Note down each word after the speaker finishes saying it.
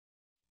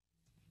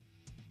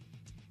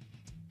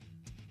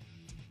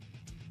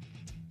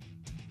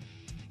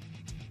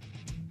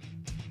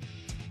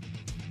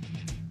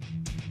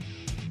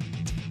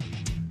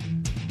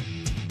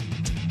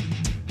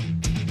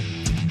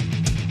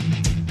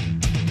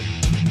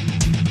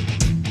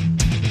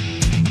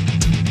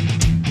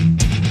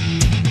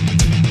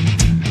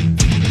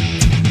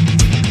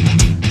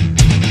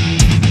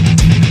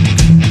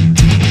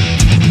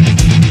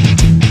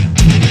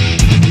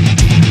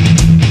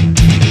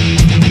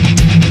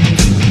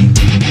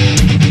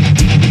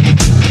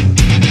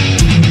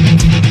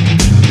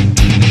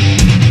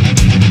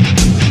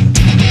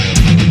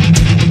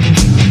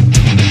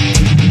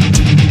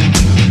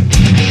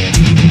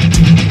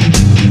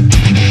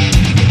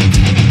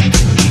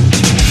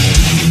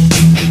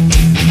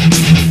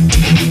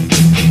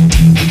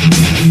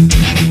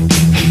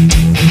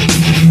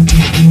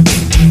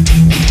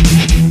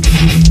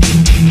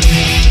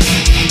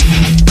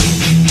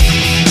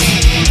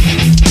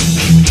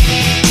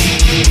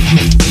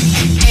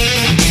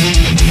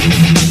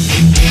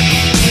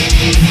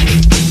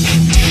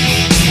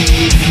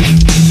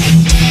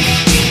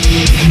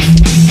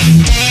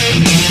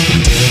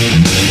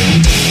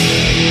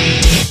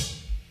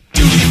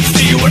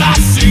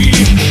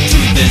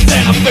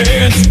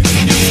defense.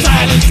 Use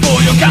silence for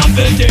your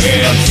confidence.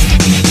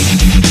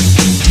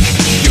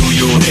 Do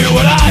you hear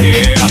what I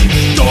hear?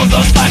 Doors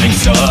are slamming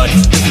shut.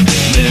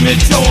 Limit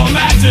your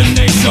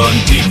imagination,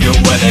 keep you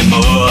where they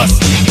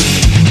must.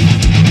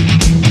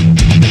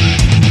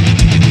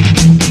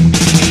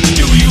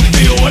 Do you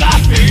feel what I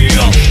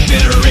feel?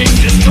 Bittering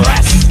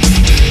distress.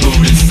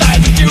 Mood inside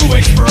that you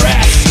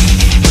express.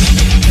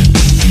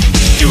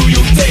 Do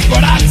you take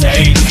what I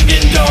take?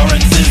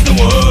 Endurance is the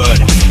word.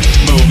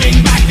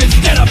 Moving back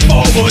instead of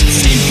forward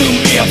seems to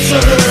me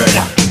absurd.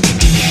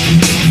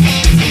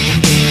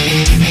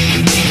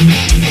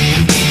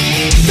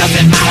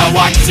 Doesn't matter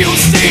what you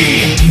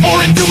see,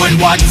 or in doing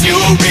what you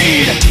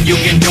read. You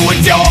can do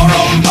it your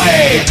own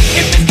way,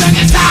 if it's done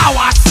just how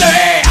I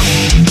say.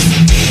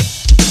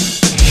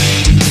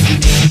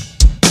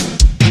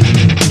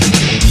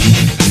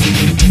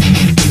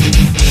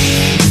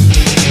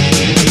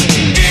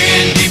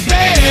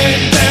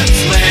 Independence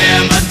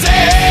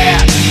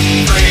limited.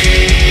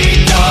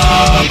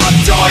 Freedom of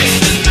choice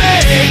is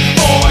made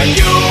for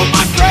you,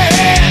 my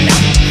friend.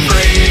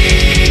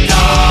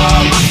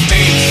 Freedom of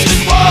speech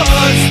is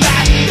words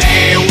that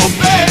they will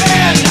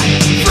bend.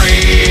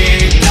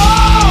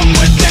 Freedom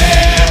with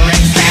their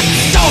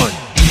exception.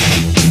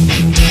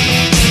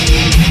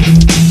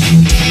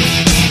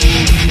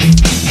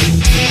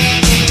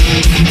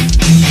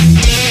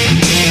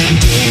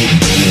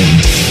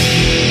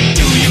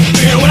 Do you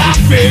fear what I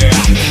fear?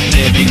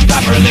 Living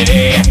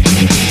properly.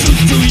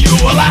 Truth to you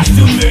or lies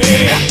to me?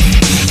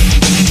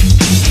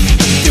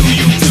 Do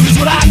you choose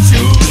what I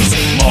choose?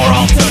 More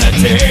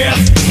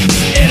alternatives.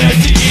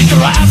 Energy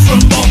derives from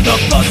both the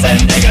plus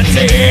and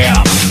negative.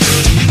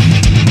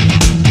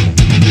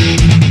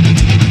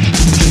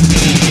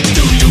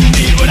 Do you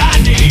need what I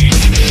need?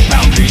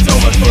 Boundaries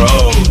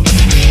overthrown.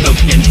 Look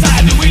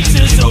inside the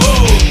weakness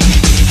own.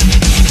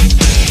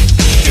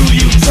 Do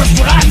you trust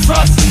what I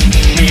trust?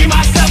 Me,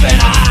 myself,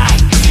 and I.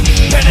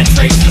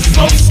 Penetrate the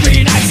smoke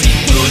screen, I see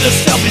through the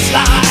selfish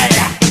lie.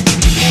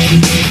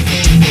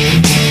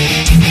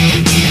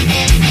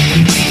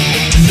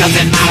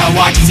 Doesn't matter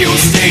what you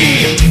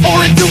see,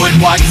 or in doing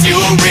what you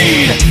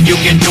read. You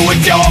can do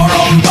it your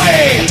own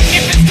way,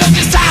 if it's done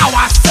just how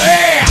I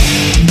say.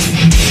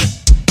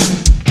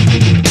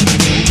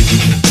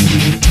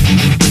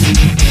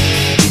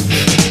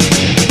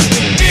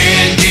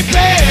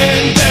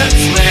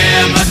 Independence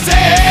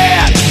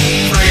limited.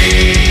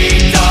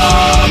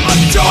 Freedom of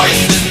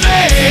choice is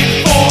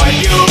made for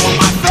you,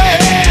 my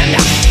friend.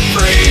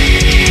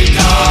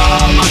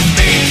 Freedom of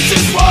speech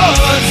is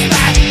words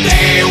that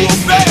they will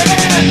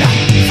bend.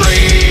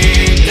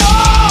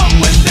 Freedom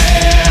with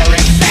their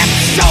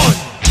exception.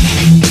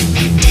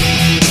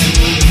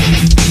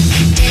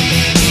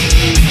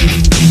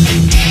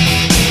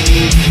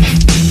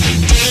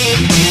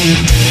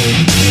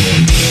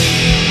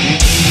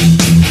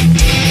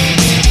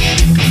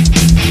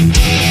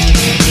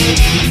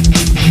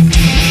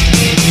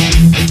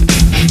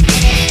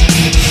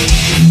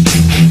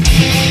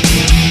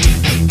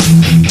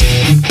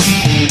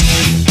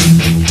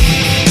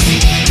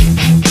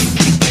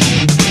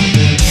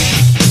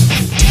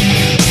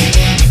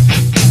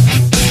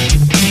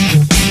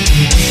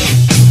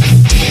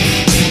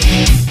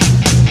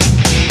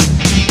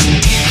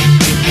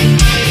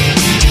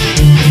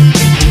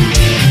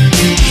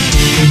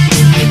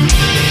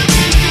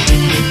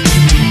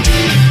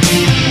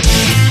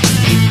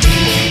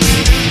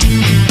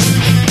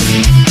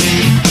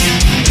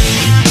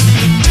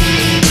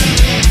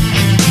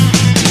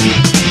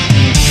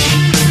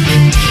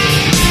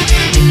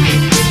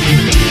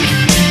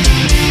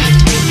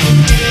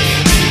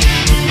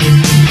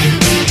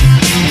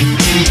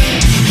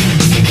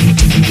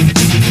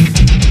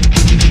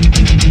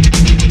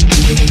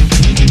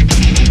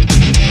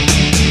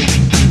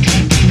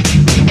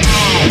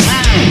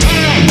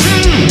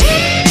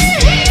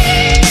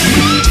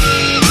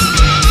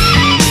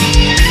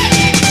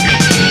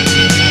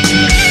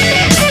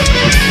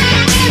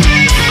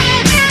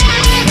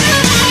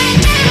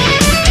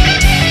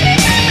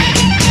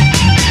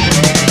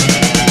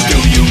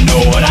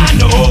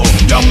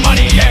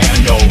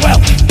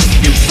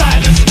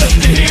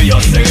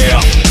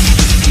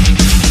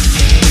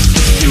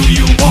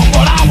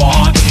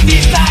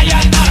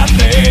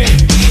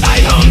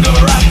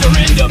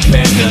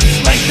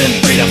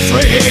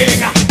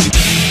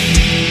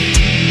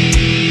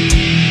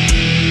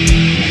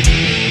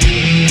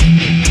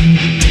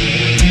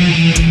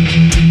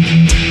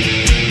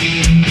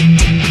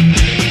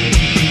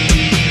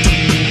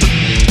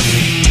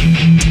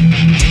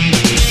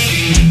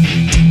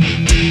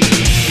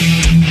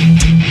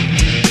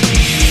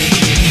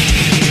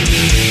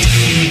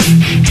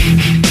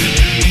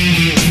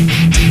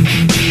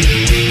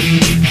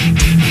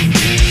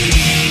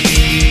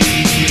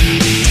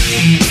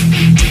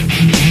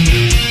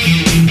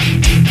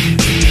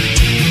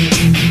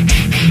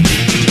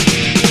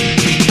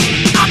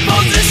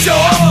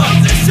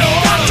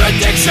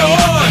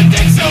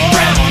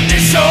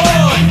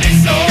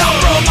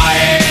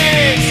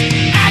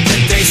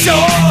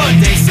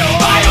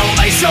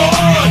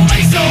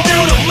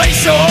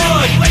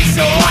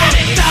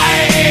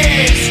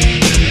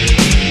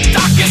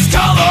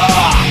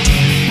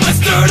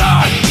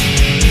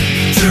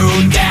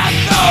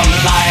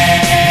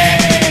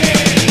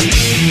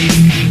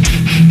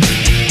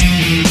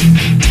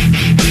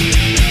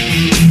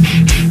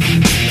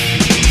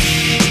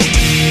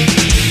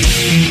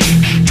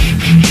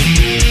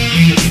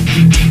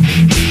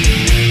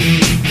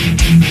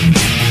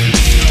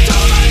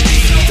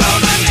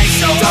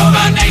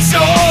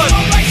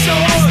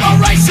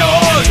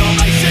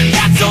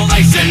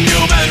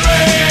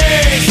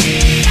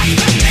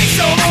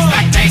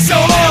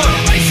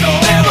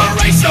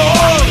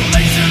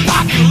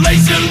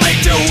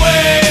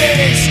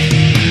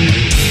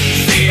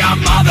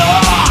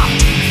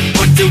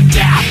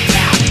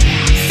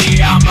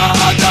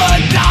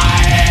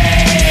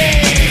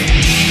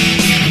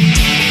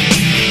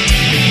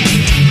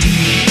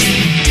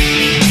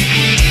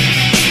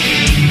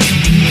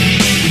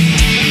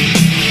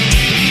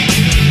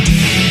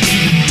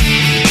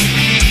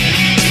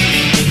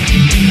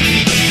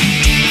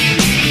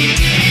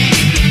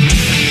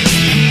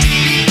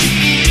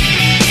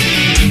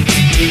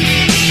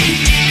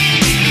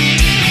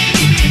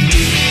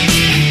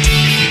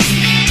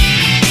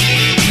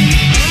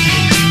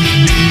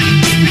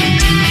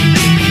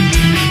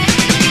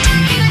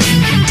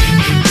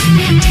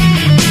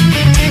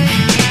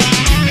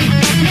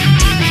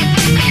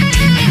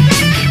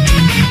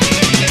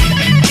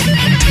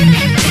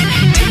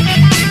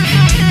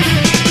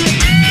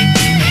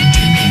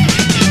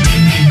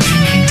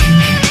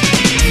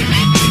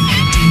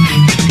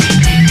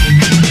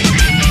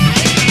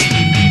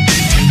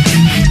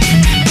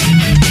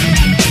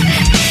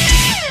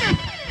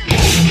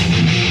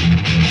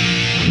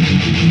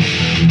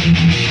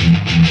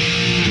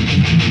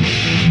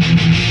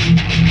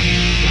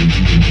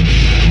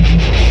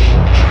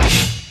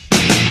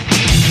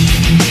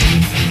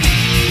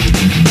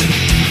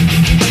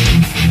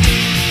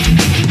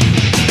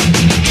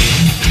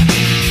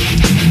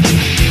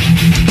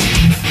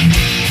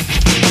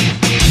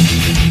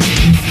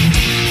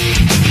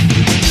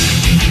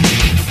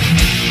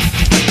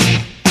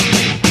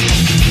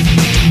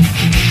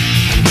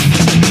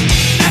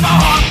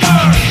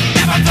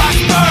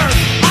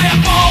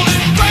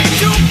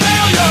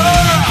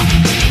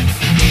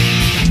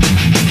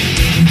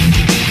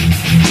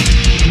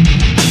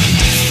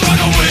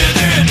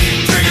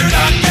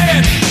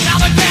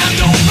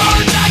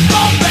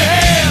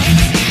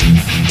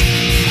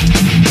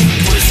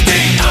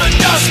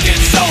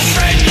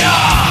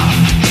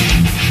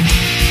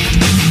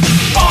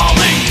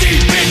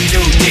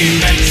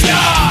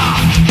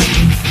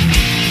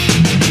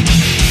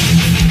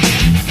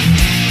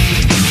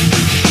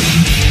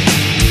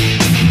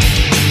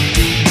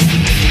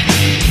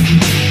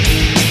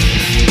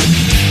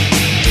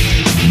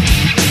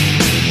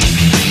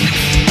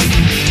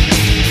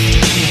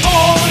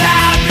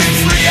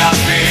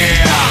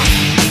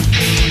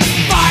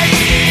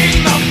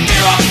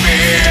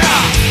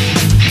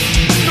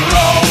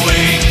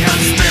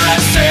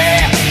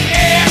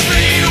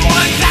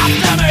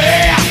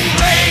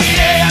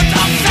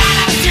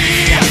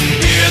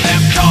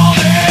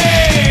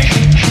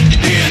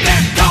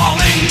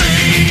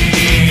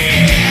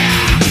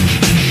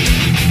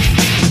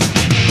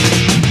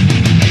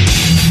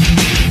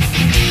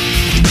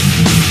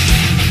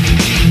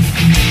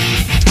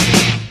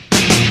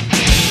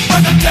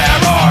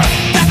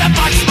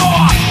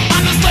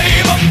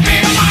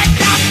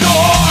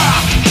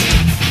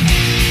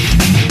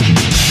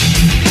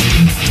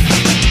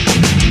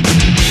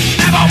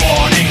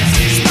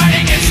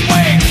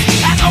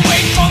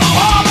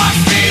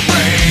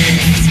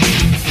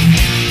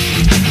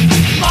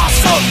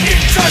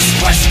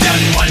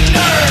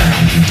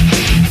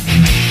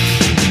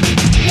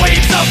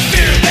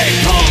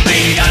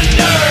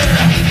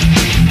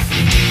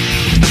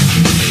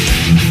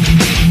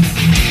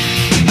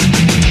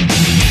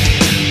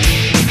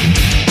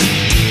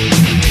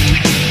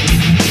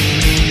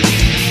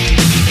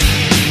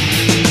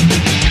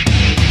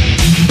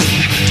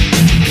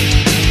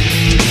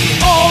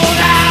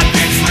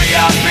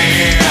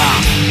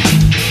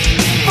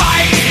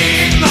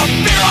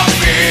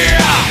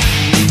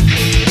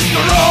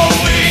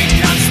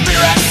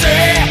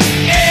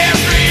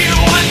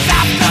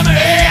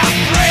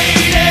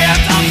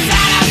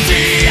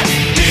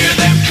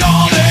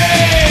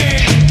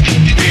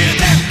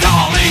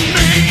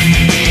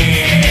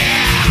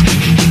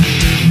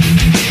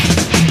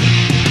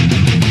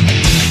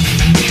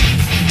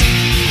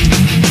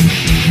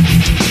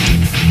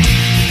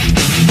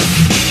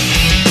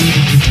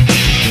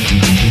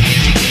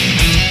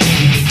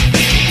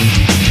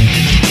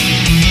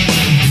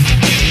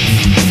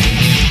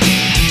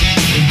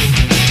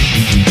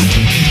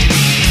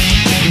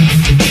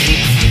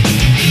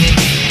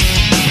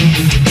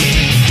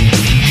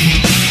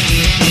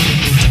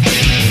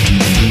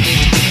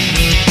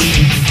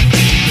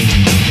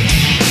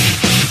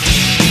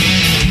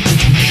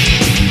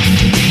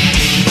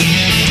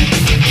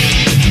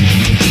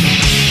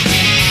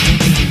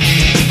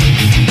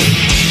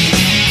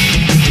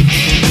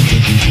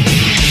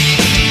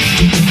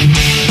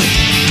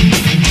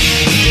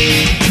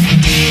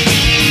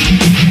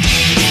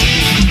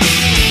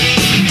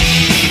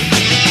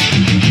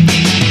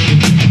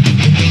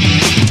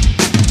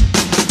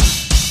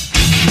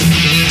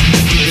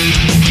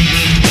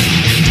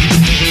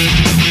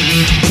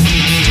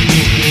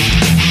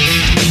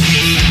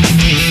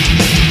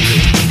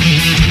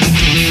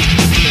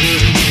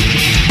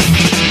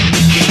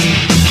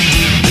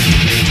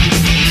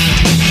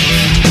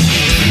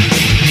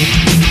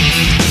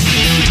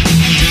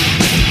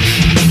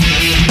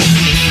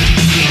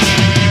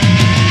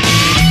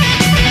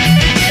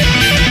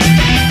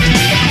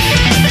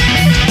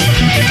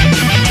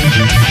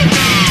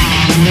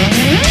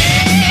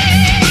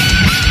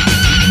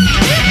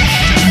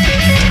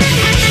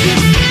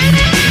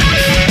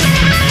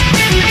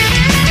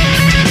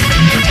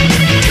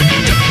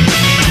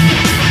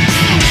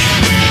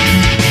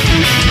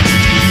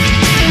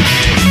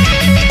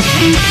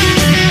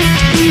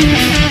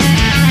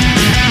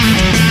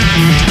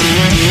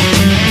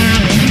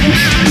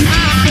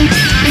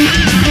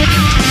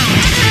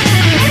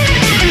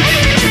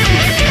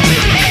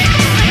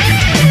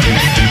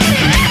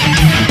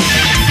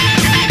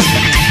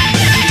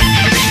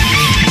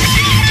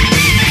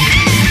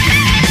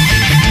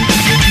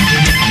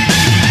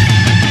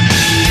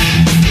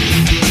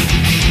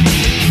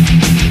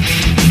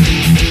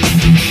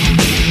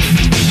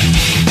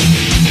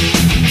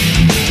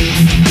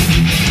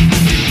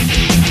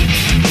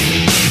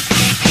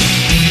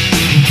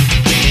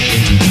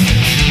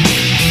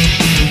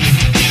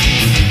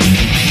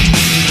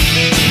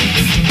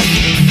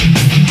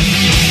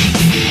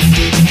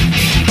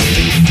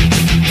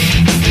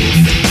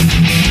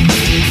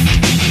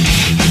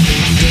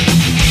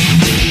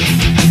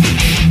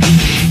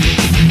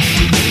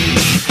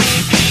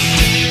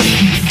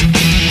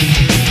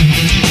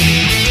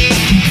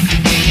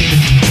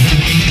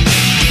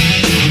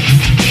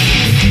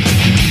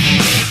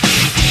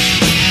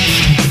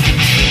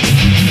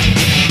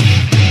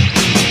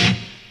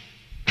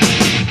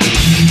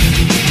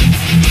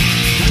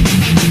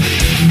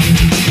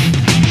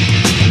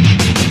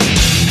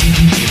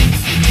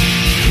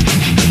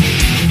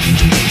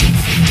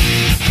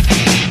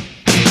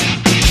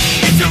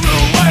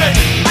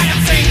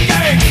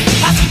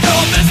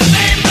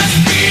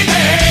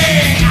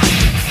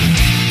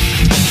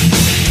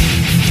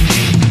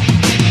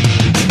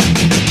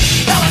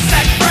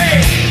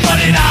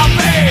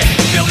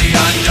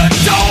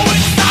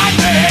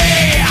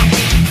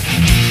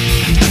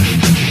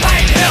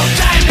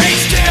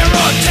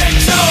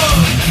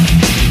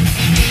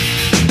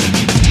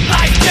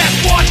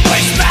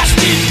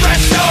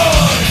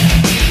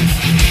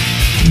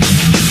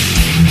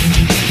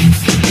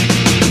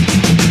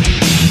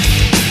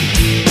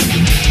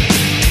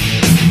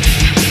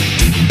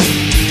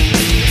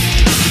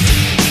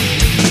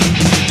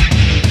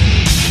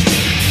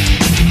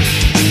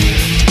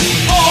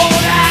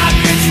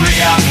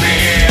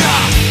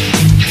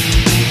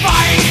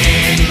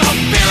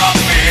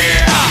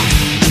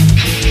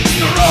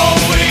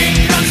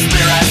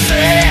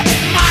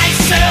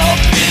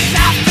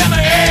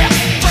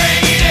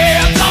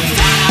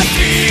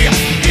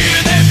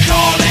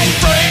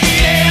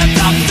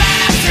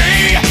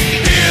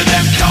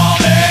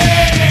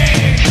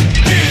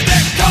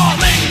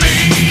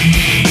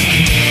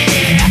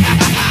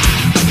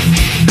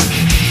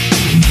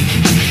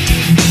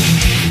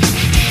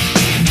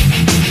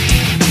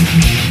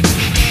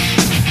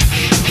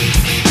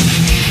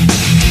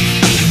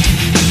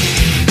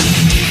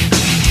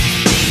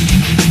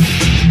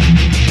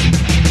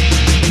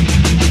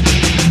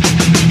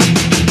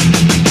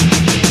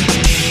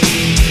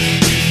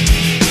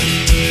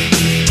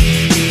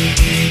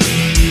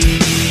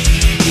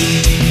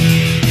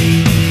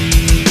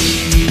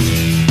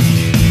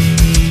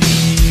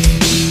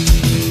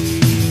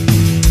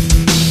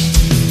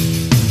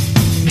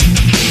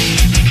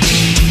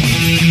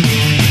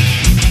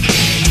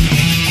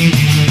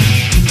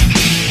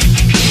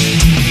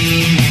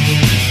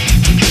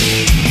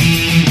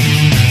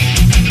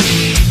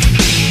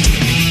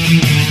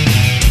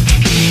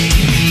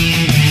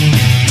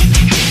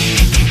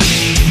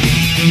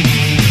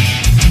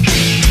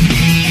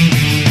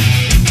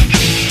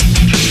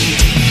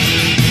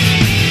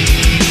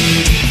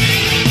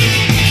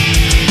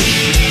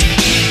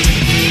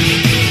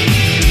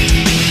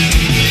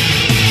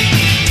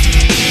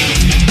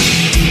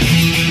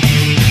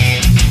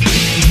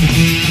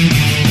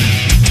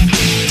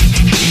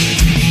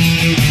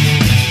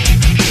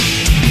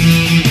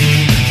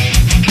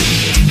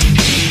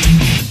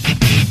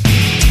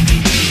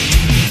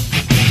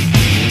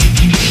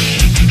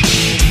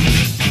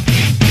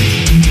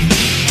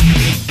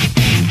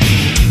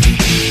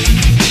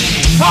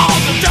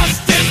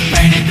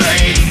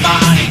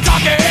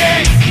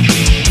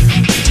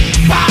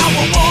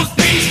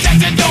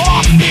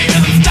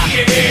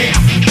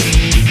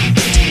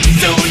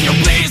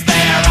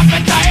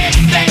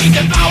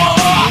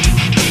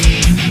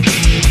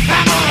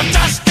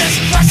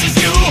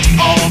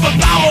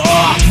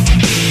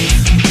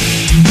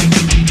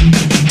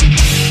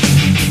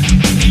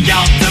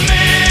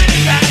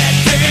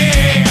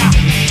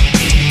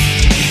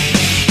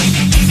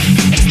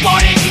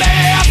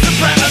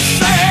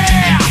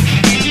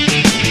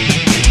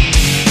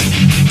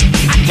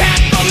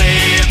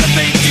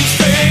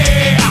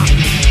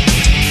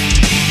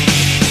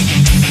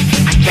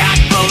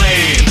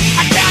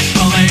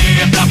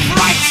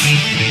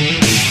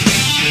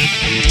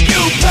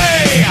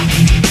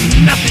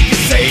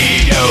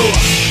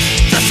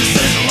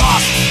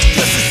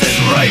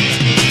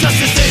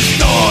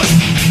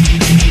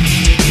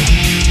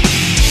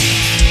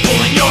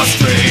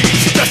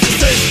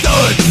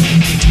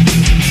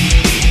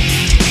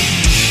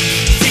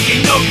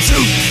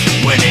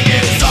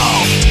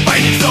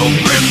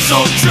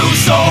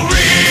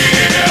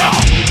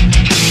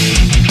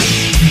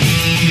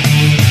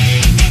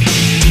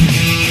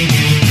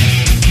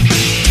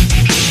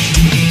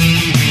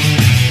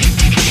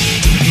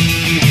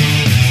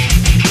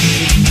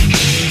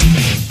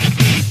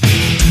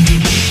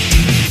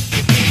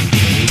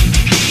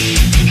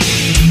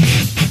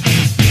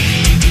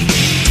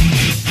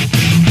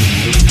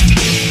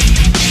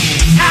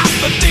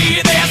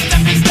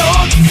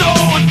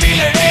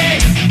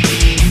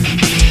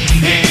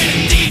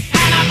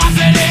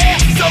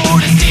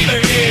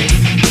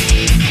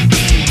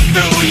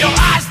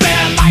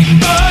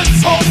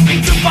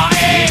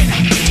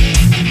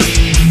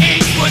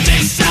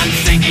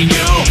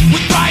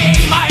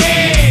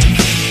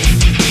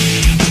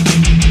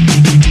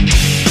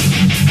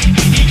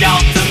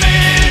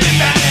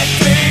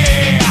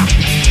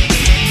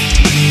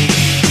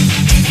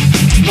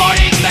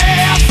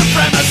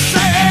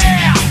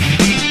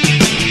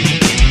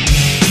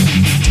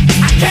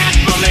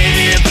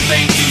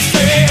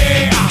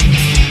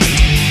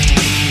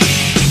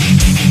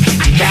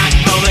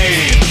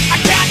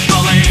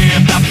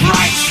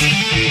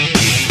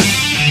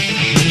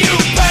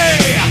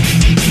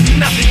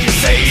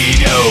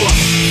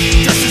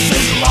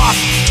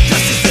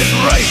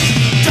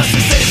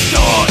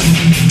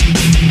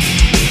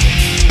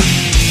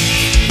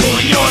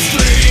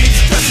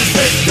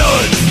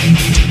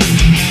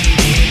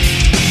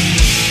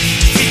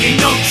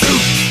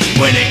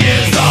 Winning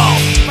is all.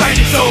 Pain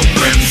is so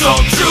grim, so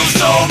true,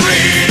 so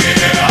real.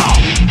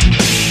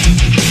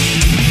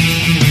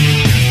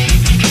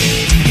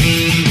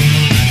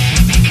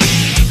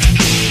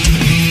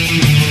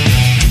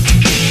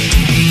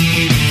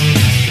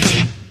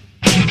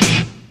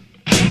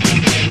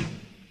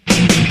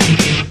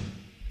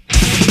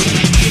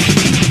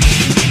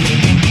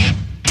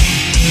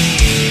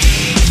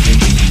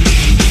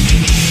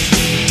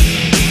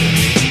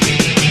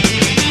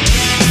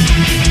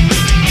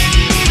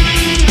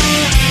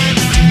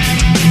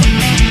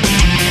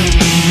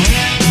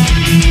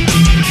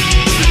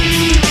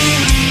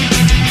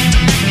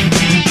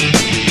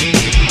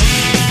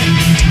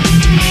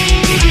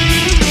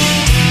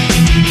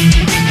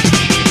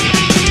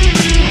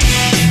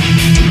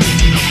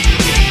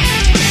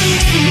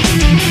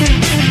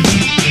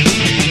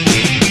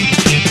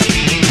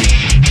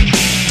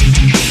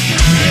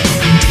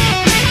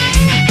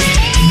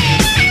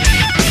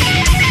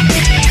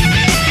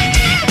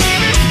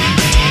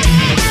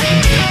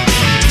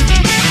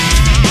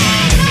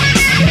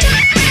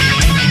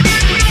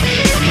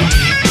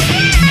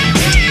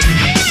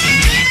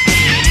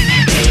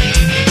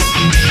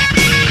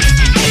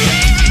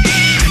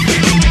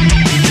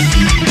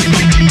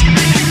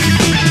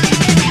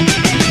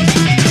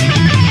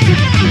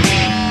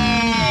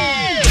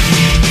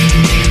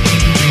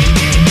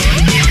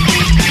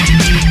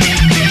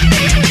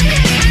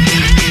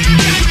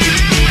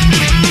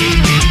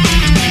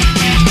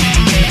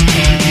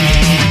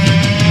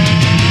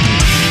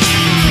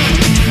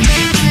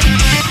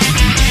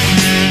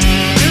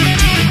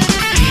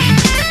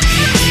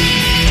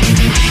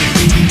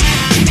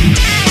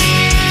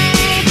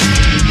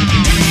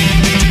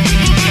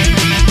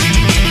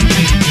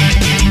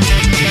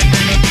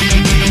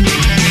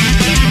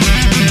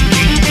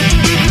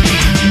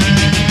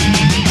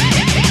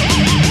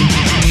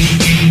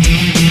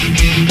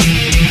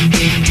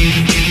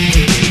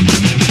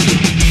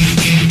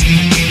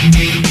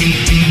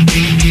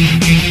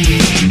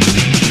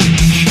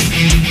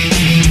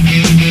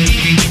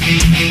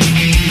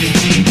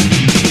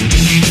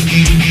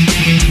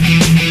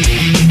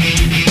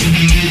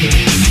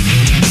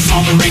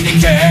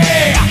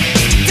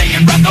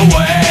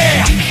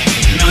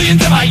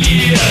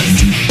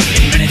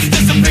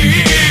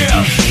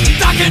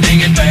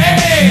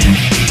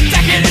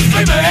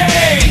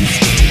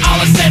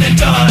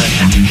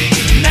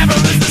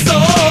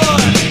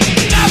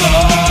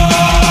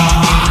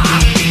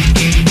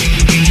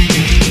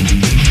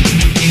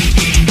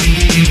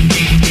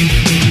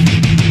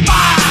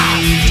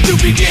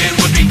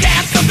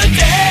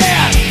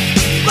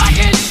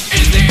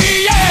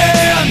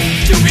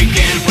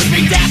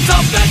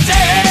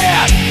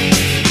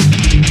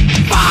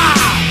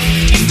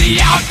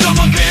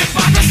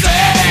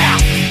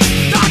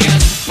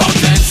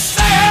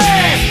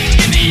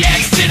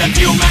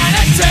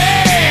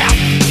 Humanity.